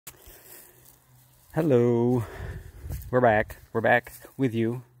Hello, we're back with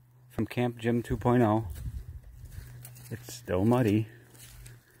you from Camp Jim 2.0. It's still muddy.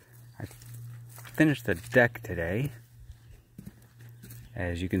 I finished the deck today.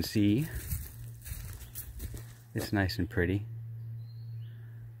 As you can see, it's nice and pretty.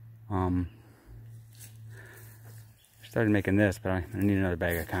 Started making this, but I need another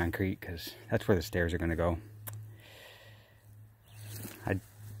bag of concrete because that's where the stairs are going to go. I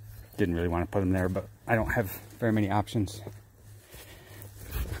didn't really want to put them there, but I don't have very many options.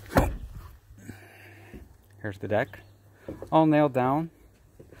 Here's the deck, all nailed down,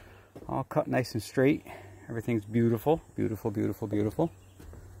 all cut nice and straight. Everything's beautiful, beautiful, beautiful, beautiful.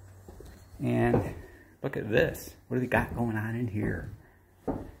 And look at this. What do they got going on in here?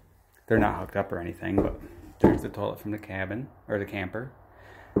 They're not hooked up or anything, but there's the toilet from the cabin, or the camper.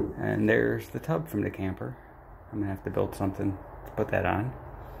 And there's the tub from the camper. I'm gonna have to build something to put that on.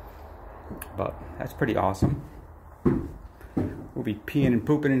 But that's pretty awesome. We'll be peeing and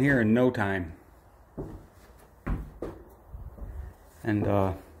pooping in here in no time. And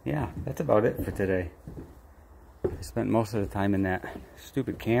yeah, that's about it for today. I spent most of the time in that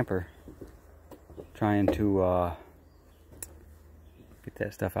stupid camper trying to get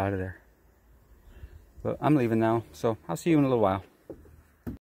that stuff out of there. But I'm leaving now, so I'll see you in a little while.